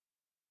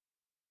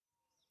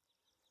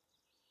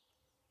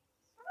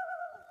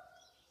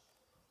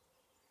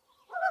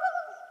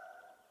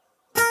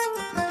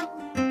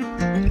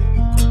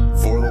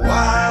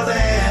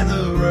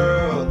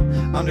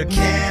under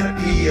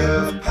canopy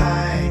of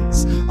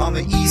pines on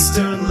the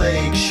eastern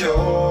lake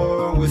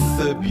shore, with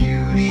the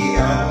beauty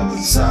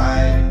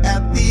outside.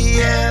 At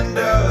the end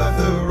of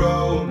the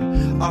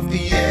road, off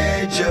the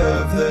edge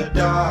of the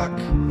dock,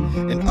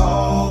 in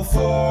all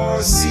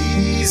four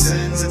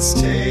seasons it's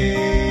table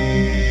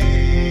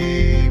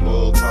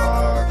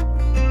talk.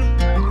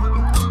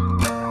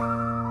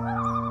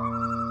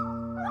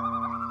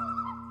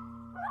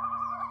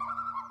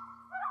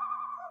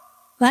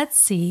 Let's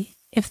see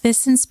if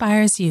this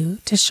inspires you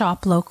to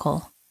shop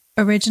local.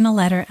 Original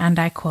letter, and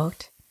I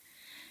quote,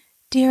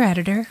 "Dear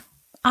editor,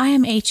 I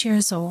am 8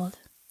 years old.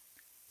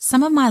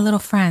 Some of my little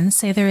friends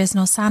say there is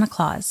no Santa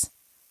Claus.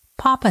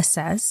 Papa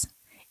says,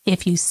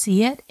 if you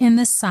see it in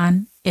the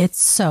sun,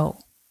 it's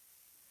so.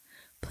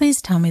 Please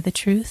tell me the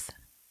truth.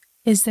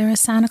 Is there a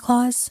Santa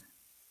Claus?"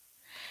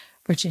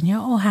 Virginia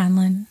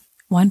O'Hanlon,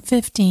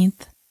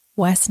 115th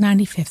West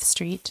 95th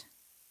Street.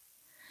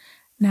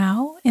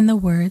 Now, in the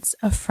words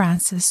of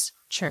Francis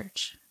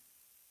Church.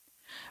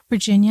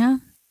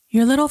 Virginia,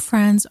 your little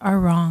friends are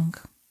wrong.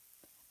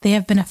 They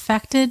have been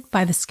affected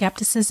by the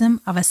skepticism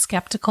of a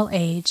skeptical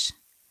age.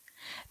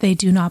 They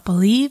do not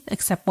believe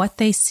except what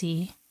they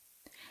see.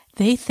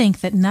 They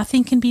think that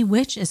nothing can be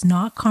which is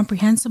not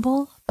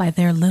comprehensible by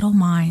their little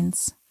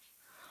minds.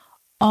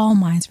 All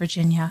minds,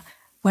 Virginia,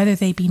 whether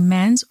they be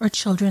men's or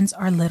children's,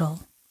 are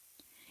little.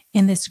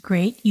 In this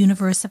great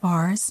universe of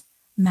ours,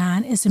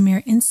 man is a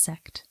mere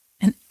insect,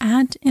 an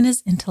ant in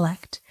his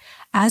intellect,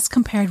 as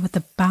compared with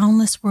the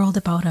boundless world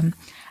about him,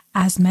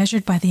 as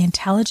measured by the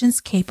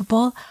intelligence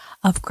capable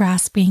of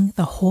grasping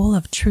the whole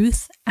of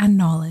truth and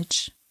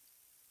knowledge.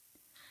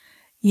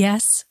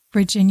 Yes,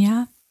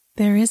 Virginia,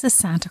 there is a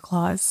Santa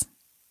Claus.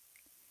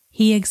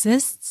 He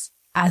exists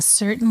as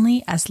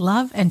certainly as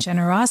love and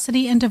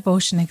generosity and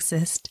devotion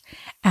exist,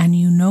 and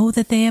you know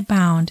that they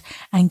abound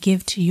and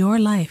give to your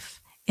life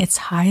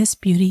its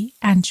highest beauty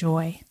and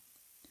joy.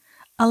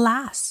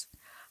 Alas,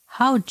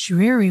 how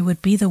dreary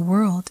would be the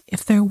world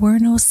if there were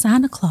no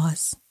Santa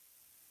Claus.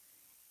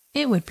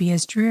 It would be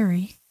as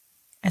dreary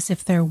as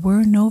if there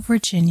were no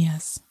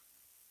Virginias.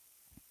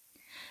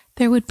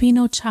 There would be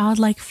no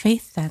childlike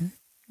faith then,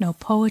 no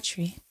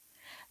poetry,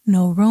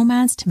 no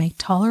romance to make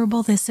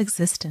tolerable this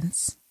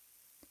existence.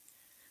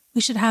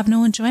 We should have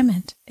no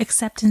enjoyment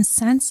except in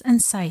sense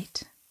and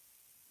sight.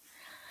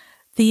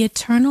 The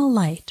eternal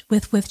light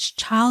with which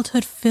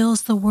childhood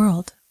fills the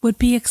world would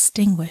be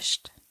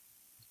extinguished.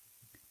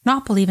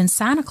 Not believe in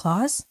Santa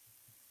Claus?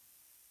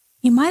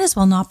 You might as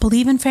well not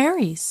believe in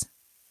fairies.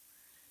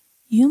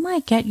 You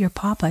might get your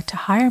papa to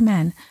hire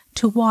men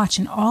to watch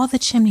in all the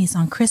chimneys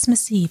on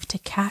Christmas Eve to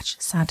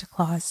catch Santa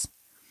Claus.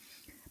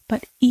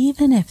 But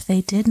even if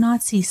they did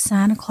not see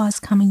Santa Claus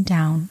coming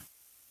down,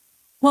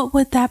 what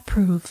would that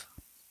prove?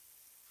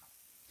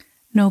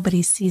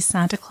 Nobody sees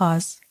Santa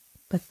Claus,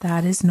 but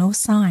that is no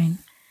sign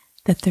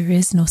that there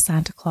is no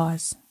Santa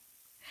Claus.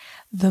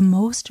 The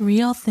most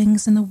real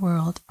things in the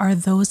world are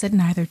those that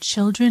neither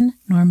children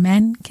nor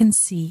men can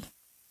see.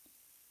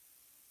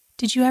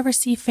 Did you ever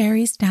see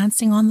fairies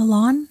dancing on the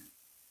lawn?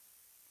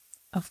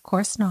 Of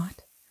course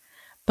not.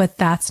 But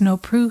that's no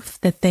proof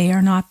that they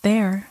are not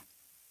there.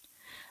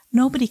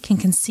 Nobody can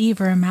conceive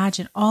or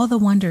imagine all the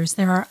wonders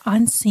there are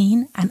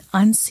unseen and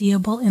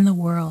unseeable in the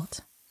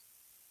world.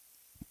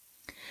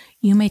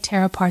 You may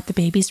tear apart the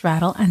baby's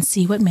rattle and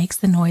see what makes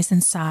the noise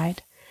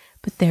inside,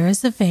 but there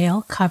is a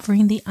veil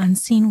covering the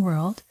unseen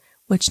world,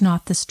 which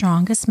not the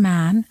strongest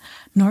man,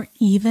 nor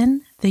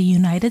even the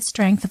united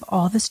strength of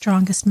all the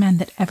strongest men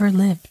that ever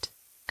lived,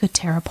 could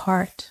tear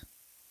apart.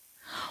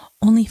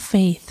 Only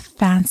faith,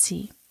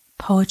 fancy,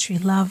 poetry,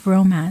 love,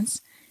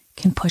 romance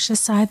can push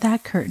aside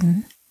that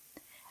curtain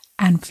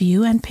and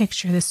view and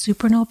picture the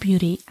supernal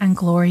beauty and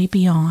glory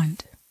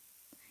beyond.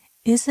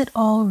 Is it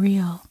all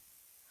real?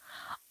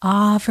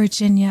 Ah,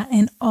 Virginia,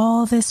 in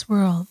all this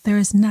world there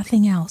is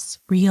nothing else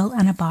real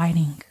and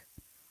abiding.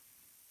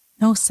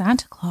 No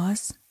Santa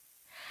Claus.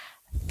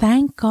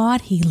 Thank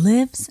God he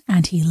lives,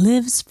 and he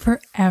lives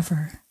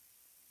forever.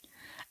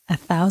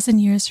 1,000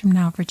 years from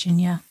now,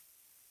 Virginia,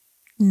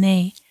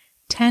 nay,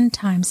 10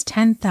 times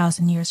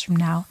 10,000 years from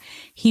now,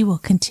 he will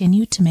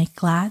continue to make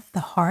glad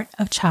the heart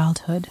of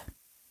childhood.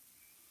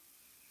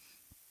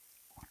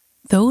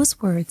 Those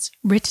words,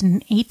 written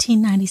in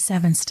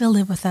 1897, still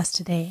live with us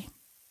today.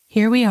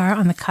 Here we are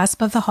on the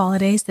cusp of the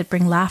holidays that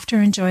bring laughter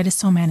and joy to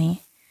so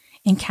many.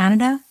 In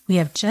Canada, we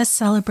have just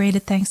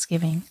celebrated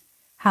Thanksgiving.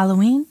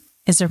 Halloween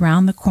is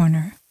around the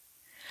corner.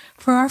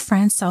 For our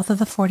friends south of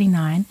the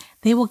 49,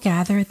 they will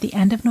gather at the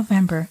end of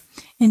November,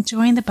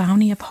 enjoying the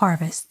bounty of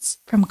harvests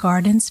from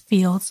gardens,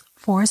 fields,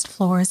 forest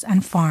floors,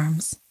 and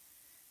farms.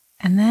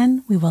 And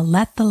then we will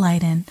let the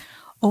light in,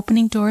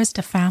 opening doors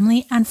to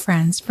family and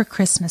friends for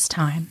Christmas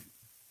time.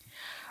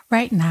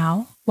 Right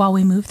now, while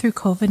we move through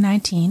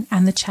COVID-19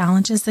 and the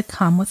challenges that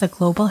come with a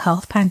global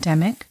health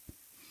pandemic,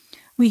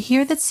 we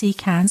hear that sea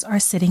cans are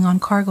sitting on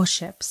cargo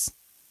ships.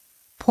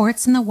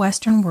 Ports in the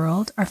Western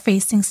world are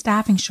facing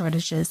staffing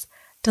shortages,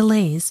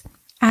 delays,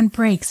 and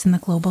breaks in the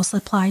global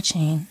supply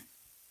chain.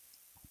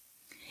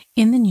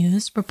 In the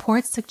news,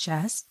 reports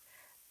suggest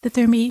that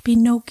there may be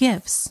no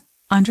gifts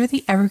under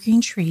the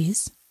evergreen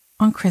trees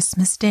on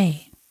Christmas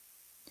Day.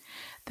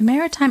 The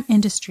maritime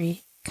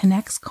industry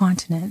connects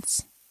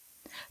continents.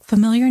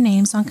 Familiar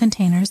names on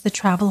containers that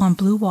travel on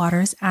blue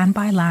waters and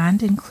by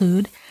land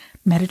include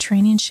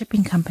Mediterranean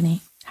Shipping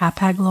Company,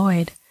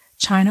 Hapag-Lloyd,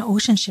 China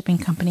Ocean Shipping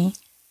Company,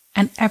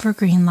 and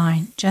Evergreen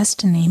Line, just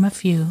to name a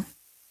few.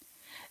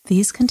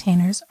 These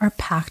containers are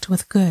packed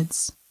with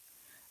goods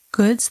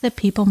that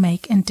people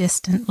make in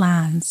distant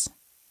lands,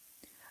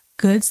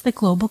 goods that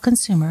global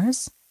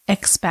consumers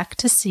expect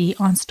to see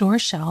on store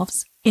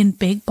shelves in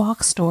big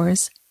box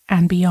stores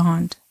and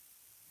beyond.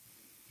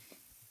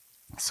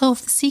 So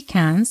if the sea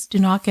cans do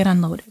not get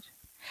unloaded,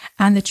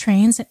 and the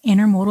trains and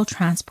intermodal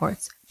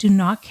transports do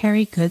not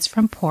carry goods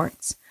from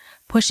ports,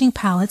 pushing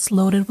pallets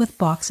loaded with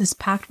boxes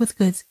packed with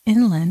goods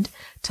inland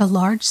to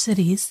large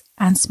cities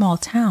and small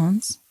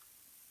towns,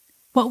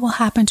 what will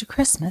happen to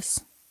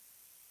Christmas?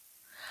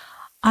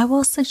 I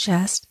will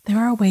suggest there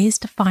are ways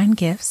to find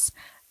gifts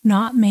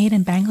not made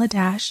in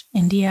Bangladesh,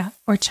 India,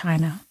 or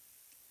China.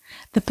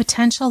 The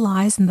potential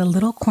lies in the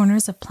little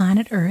corners of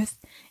planet Earth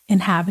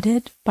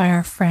inhabited by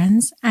our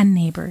friends and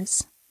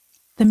neighbors,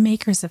 the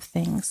makers of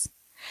things,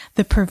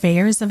 the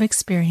purveyors of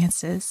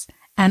experiences,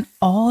 and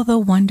all the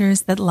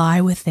wonders that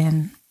lie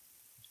within.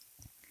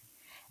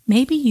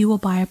 Maybe you will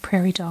buy a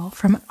prairie doll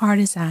from an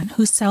artisan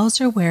who sells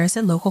her wares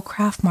at local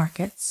craft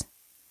markets.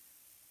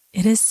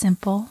 It is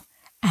simple,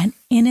 and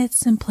in its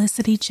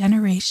simplicity,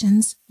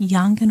 generations,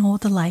 young and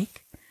old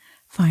alike,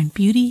 find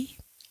beauty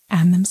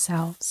and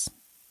themselves.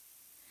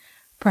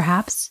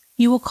 Perhaps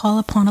you will call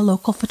upon a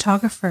local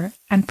photographer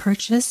and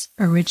purchase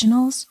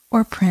originals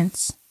or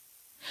prints.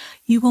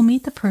 You will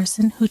meet the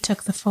person who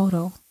took the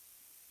photo.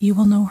 You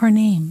will know her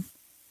name.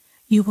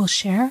 You will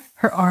share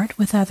her art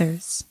with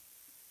others.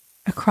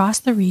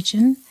 Across the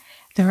region,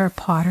 there are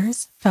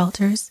potters,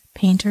 felters,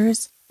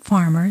 painters,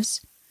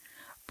 farmers,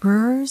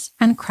 brewers,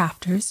 and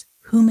crafters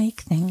who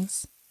make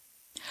things.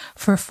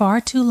 For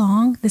far too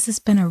long, this has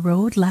been a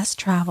road less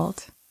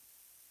traveled.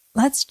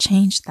 Let's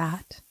change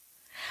that.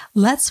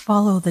 Let's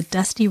follow the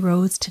dusty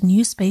roads to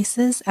new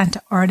spaces and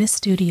to artist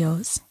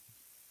studios.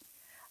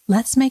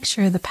 Let's make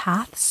sure the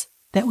paths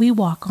that we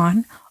walk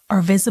on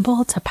are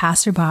visible to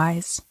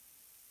passerbys.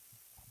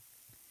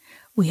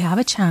 We have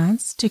a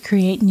chance to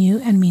create new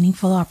and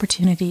meaningful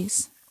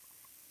opportunities.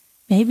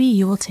 Maybe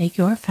you will take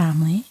your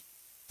family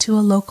to a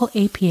local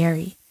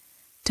apiary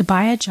to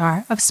buy a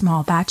jar of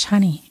small batch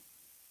honey.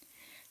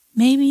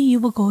 Maybe you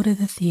will go to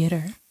the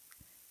theater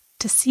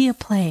to see a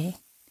play,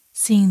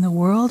 seeing the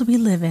world we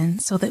live in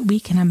so that we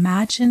can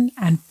imagine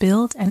and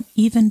build an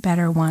even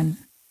better one.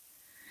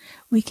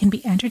 We can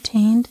be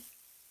entertained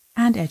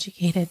and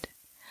educated,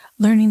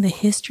 learning the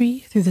history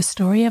through the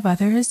story of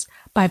others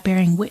by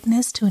bearing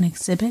witness to an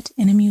exhibit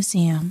in a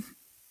museum.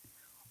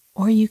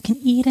 Or you can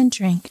eat and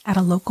drink at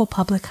a local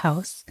public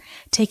house,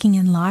 taking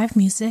in live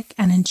music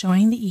and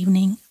enjoying the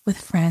evening with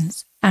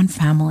friends and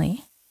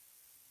family.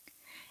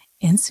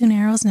 In Sioux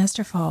Narrows,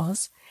 Nestor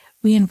Falls,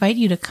 we invite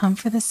you to come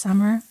for the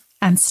summer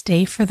and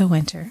stay for the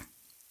winter.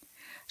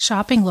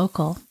 Shopping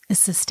local is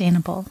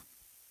sustainable.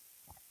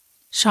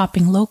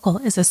 Shopping local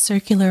is a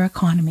circular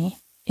economy.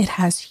 It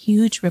has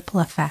huge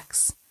ripple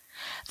effects.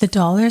 The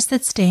dollars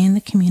that stay in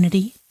the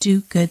community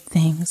do good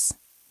things.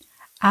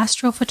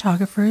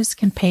 Astrophotographers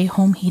can pay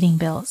home heating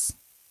bills.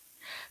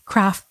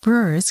 Craft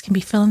brewers can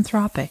be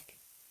philanthropic,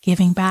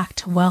 giving back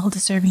to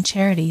well-deserving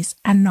charities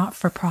and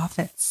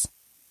not-for-profits.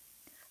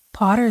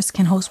 Potters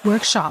can host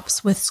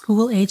workshops with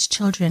school-aged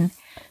children,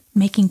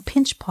 making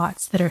pinch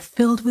pots that are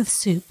filled with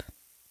soup,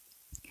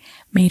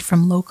 made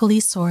from locally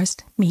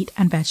sourced meat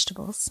and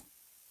vegetables.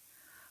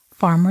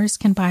 Farmers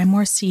can buy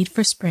more seed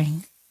for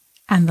spring,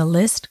 and the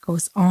list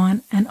goes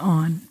on and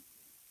on.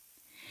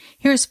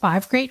 Here's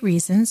 5 great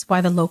reasons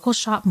why the local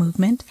shop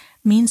movement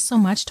means so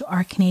much to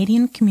our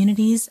Canadian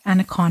communities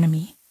and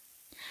economy.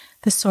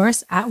 The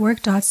source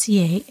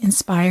atwork.ca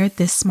inspired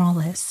this small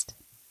list.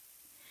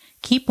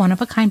 Keep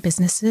one-of-a-kind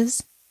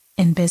businesses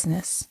in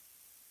business.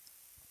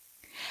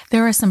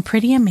 There are some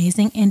pretty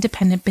amazing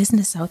independent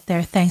business out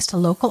there thanks to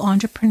local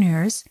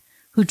entrepreneurs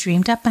who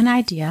dreamed up an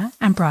idea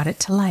and brought it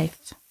to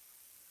life.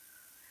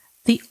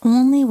 The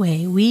only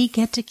way we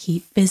get to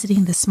keep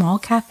visiting the small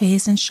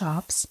cafes and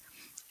shops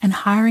and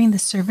hiring the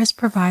service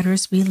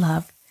providers we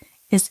love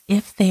is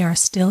if they are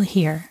still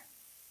here.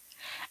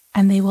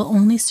 And they will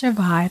only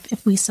survive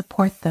if we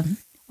support them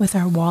with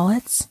our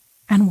wallets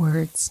and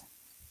words.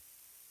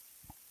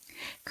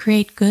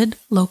 Create good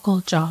local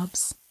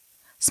jobs.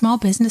 Small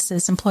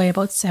businesses employ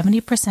about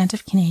 70%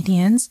 of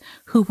Canadians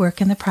who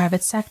work in the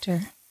private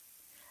sector.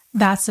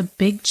 That's a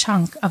big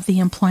chunk of the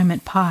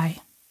employment pie.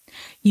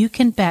 You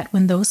can bet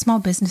when those small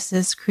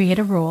businesses create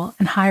a role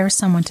and hire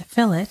someone to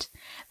fill it,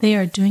 they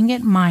are doing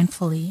it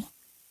mindfully.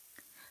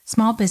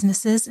 Small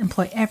businesses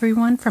employ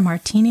everyone from our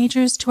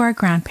teenagers to our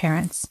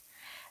grandparents.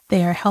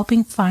 They are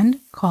helping fund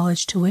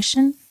college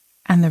tuition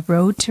and the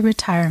road to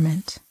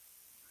retirement.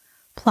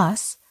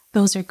 Plus,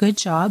 those are good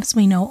jobs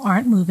we know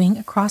aren't moving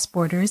across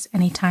borders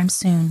anytime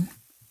soon.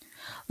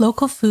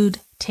 Local food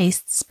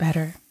tastes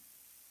better.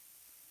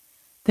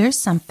 there's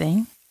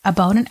something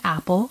about an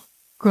apple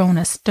grown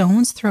a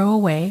stone's throw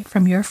away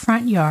from your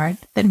front yard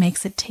that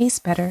makes it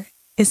taste better,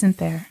 isn't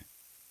there?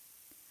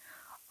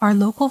 Our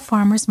local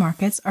farmers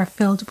markets are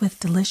filled with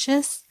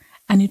delicious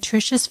and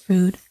nutritious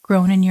food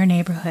grown in your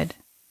neighborhood.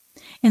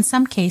 In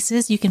some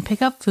cases, you can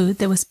pick up food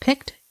that was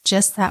picked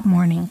just that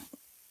morning.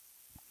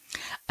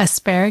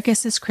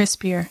 Asparagus is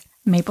crispier,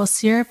 maple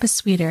syrup is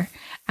sweeter,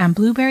 and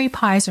blueberry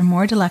pies are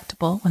more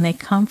delectable when they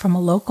come from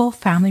a local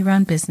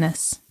family-run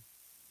business.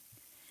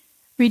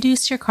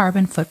 Reduce your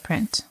carbon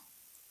footprint.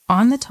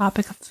 On the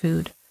topic of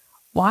food,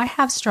 why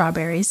have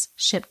strawberries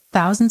shipped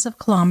thousands of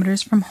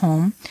kilometers from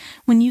home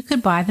when you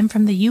could buy them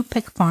from the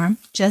U-Pick farm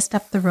just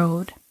up the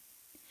road?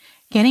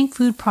 Getting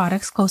food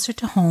products closer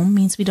to home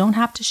means we don't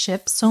have to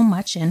ship so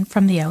much in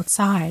from the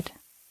outside.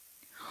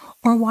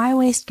 Or why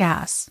waste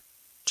gas,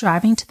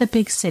 driving to the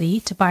big city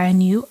to buy a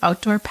new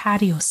outdoor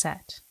patio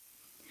set,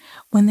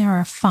 when there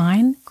are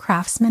fine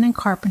craftsmen and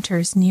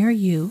carpenters near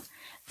you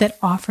that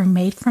offer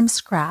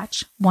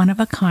made-from-scratch,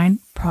 one-of-a-kind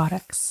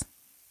products?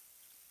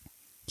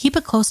 Keep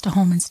it close to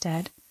home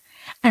instead,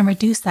 and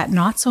reduce that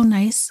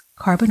not-so-nice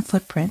carbon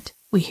footprint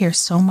we hear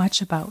so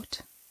much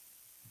about.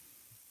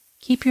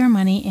 Keep your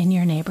money in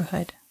your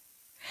neighborhood.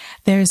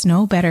 There is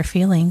no better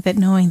feeling than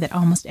knowing that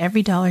almost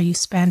every dollar you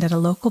spend at a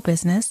local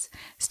business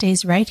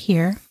stays right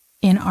here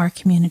in our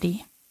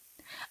community.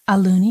 A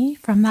loonie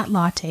from that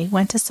latte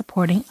went to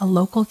supporting a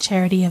local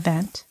charity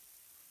event.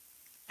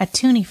 A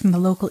toonie from the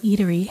local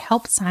eatery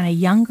helped sign a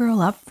young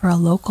girl up for a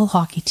local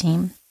hockey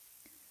team.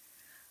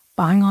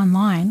 Buying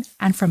online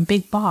and from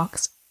big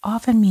box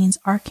often means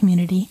our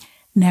community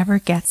never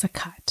gets a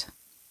cut.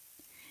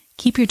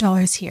 Keep your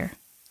dollars here,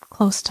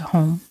 close to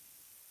home.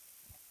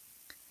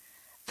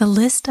 The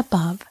list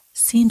above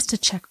seems to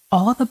check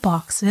all the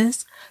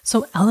boxes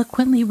so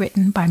eloquently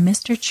written by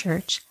Mr.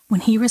 Church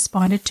when he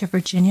responded to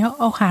Virginia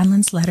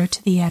O'Hanlon's letter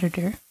to the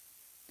editor.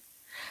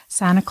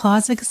 Santa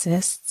Claus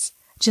exists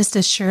just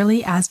as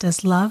surely as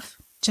does love,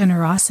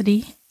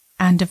 generosity,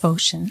 and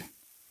devotion.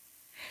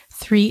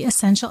 3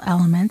 essential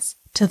elements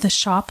to the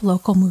shop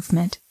local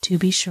movement, to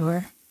be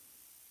sure.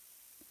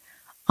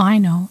 I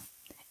know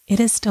it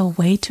is still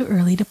way too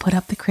early to put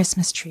up the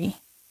Christmas tree,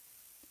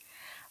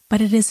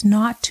 but it is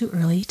not too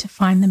early to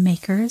find the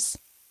makers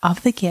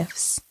of the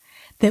gifts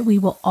that we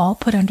will all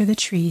put under the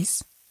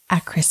trees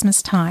at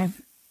Christmas time.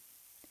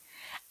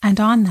 And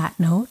on that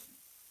note,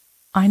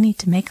 I need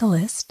to make a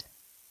list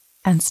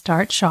and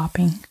start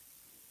shopping.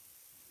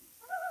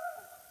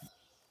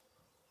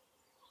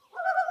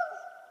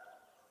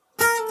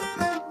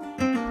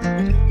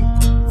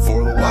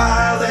 For the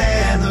wild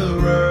and the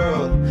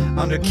rural,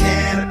 under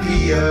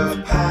canopy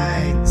of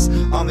pines,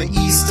 on the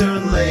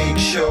eastern lake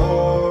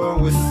shore,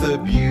 with the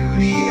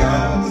beauty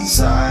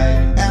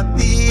outside, at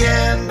the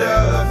end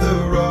of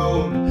the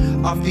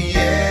road, off the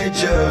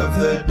edge of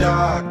the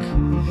dock,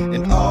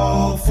 in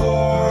all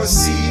 4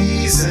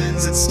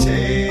 seasons it's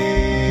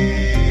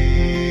table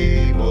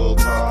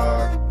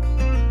talk.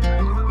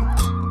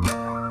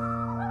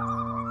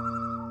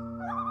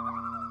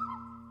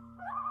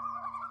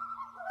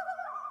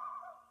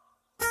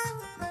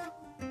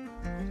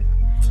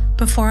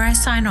 Before I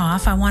sign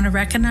off, I want to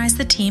recognize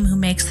the team who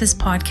makes this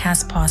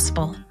podcast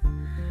possible.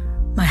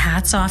 My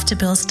hat's off to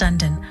Bill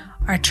Stunden,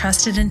 our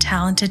trusted and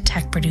talented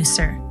tech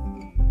producer.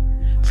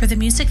 For the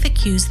music that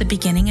cues the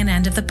beginning and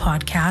end of the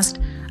podcast,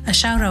 a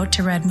shout out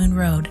to Red Moon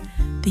Road,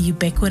 the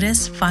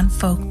ubiquitous fun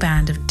folk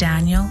band of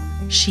Daniel,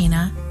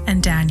 Sheena,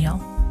 and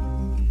Daniel.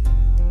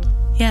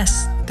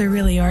 Yes, there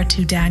really are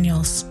 2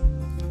 Daniels.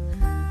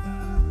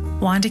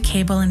 Wanda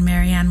Cable and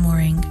Marianne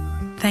Mooring,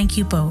 thank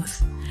you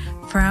both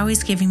for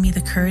always giving me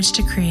the courage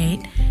to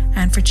create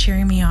and for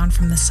cheering me on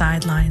from the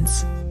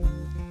sidelines.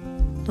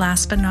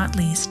 Last but not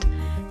least,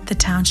 the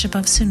Township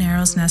of Sioux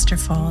Narrows Nestor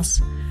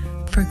Falls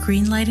for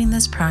greenlighting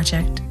this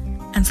project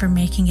and for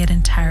making it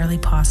entirely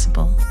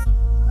possible.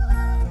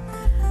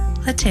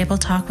 Let Table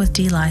Talk with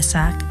Dee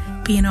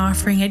Lysack be an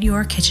offering at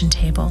your kitchen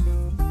table,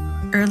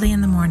 early in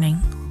the morning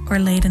or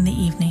late in the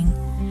evening,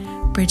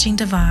 bridging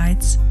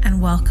divides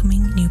and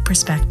welcoming new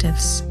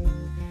perspectives.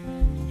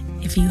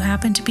 If you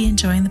happen to be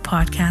enjoying the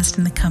podcast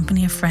in the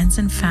company of friends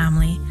and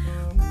family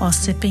while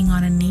sipping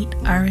on a neat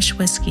Irish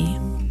whiskey,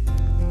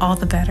 all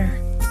the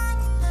better.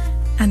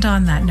 And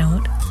on that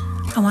note,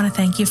 I want to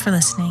thank you for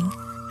listening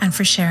and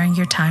for sharing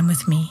your time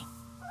with me.